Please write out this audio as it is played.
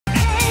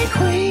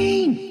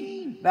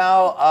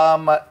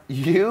Now,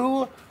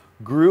 you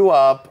grew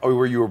up,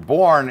 or you were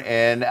born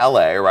in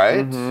LA,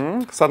 right?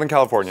 Mm-hmm. Southern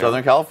California.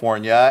 Southern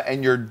California.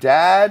 And your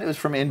dad is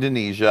from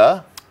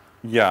Indonesia.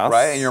 Yes.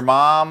 Right? And your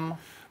mom?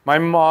 My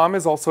mom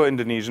is also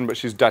Indonesian, but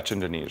she's Dutch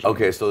Indonesian.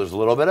 Okay, so there's a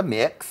little bit of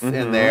mix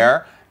in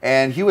there.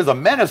 And he was a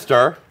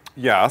minister.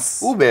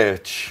 Yes. Ooh,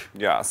 bitch.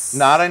 Yes.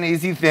 Not an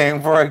easy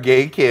thing for a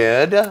gay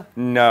kid.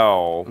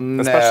 No.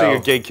 Especially a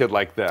gay kid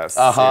like this.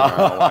 You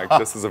know, like,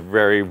 this is a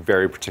very,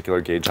 very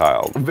particular gay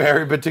child.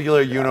 Very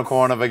particular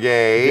unicorn of a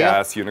gay.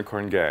 Yes,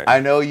 unicorn gay. I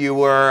know you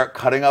were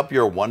cutting up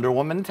your Wonder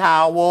Woman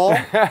towel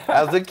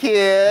as a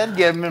kid,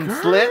 giving him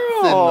slits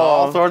and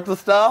all sorts of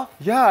stuff.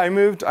 Yeah, I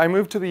moved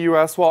to the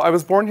U.S. Well, I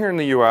was born here in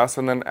the U.S.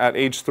 and then at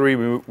age 3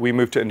 we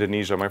moved to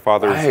Indonesia. My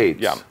father,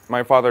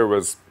 my father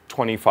was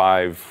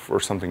 25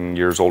 or something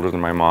years older than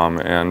my mom,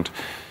 and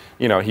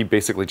you know, he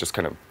basically just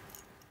kind of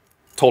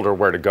told her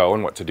where to go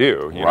and what to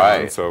do. You know?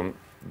 And so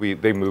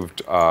they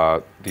moved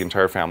the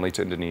entire family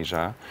to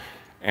Indonesia,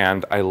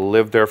 and I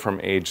lived there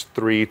from age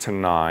 3 to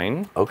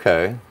 9.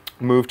 Okay.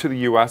 Moved to the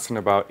U.S. in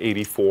about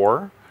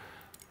 '84,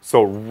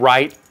 so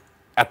right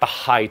at the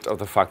height of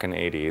the fucking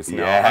 80s. You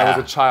know? I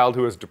was a child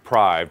who was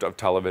deprived of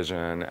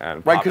television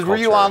and pop because were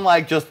you on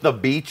like just the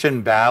beach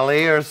in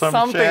Bali or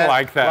something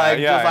like that? Like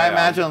I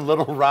imagine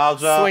little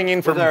Raja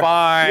swinging from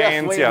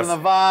vines, swinging from the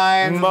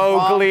vines,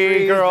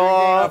 Mowgli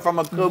girl from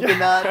a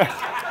coconut.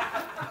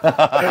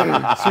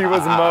 She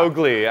was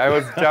Mowgli. I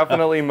was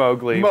definitely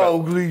Mowgli.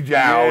 Mowgli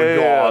down,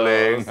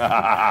 darling.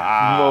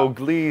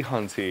 Mowgli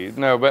hunty.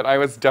 No, but I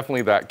was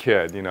definitely that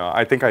kid. You know,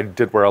 I think I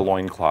did wear a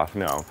loincloth.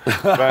 No,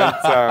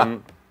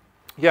 but.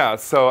 Yeah,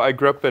 so I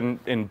grew up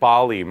in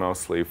Bali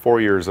mostly.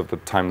 4 years of the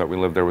time that we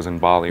lived there was in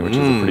Bali, which is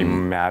a pretty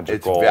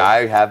magical.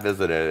 I have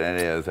visited, and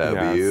it is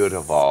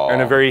beautiful.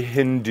 And a very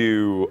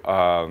Hindu,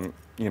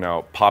 you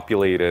know,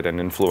 populated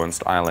and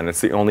influenced island. It's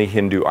the only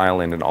Hindu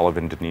island in all of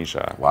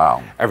Indonesia.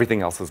 Wow.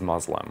 Everything else is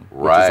Muslim,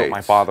 which is what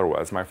my father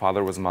was. My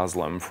father was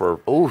Muslim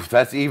for... Oof,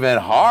 that's even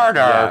harder.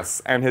 Yes,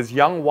 and his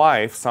young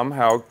wife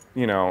somehow,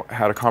 you know,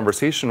 had a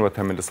conversation with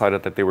him and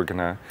decided that they were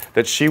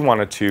that she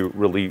wanted to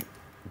really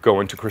go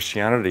into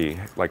Christianity,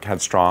 like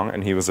headstrong,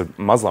 and he was a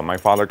Muslim. My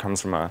father comes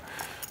from a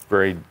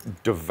very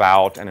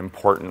devout and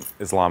important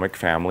Islamic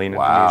family in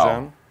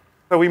Indonesia.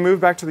 So we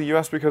moved back to the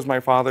U.S. because my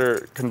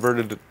father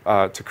converted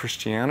to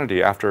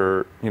Christianity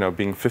after, you know,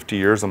 being 50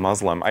 years a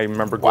Muslim. I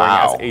remember going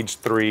as age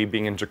 3,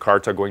 being in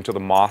Jakarta, going to the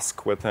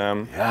mosque with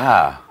him.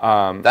 Yeah,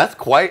 that's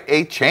quite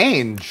a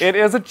change. It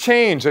is a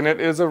change, and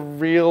it is a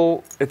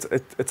real.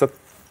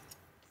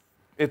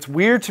 It's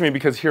weird to me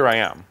because here I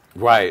am.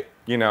 Right.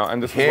 You know,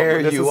 and this here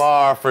you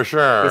are for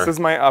sure. This is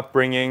my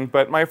upbringing,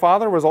 but my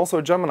father was also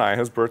a Gemini.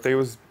 His birthday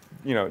was,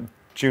 you know,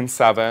 June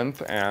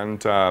 7th,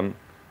 and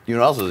you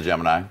know, else is a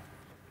Gemini.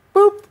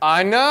 Boop.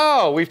 I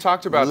know. We've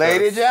talked about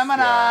Lady this.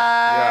 Gemini.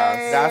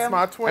 Yes. That's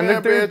my twin,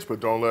 bitch,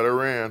 but don't let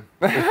her in.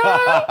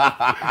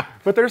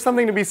 But there's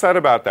something to be said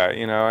about that.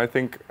 You know, I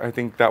think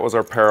that was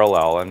our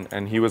parallel,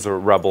 and he was a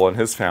rebel in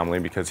his family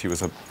because he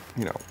was a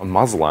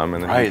Muslim,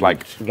 and then he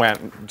like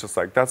went just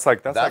like that's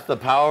the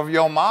power of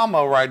your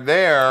mama right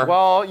there.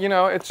 Well, you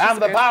know, it's just, and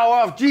the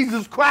power of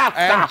Jesus Christ.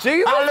 And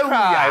Jesus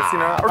Christ, you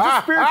know, or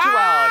just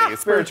spirituality.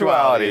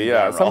 Spirituality,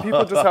 yeah. Some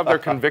people just have their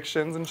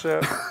convictions and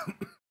shit.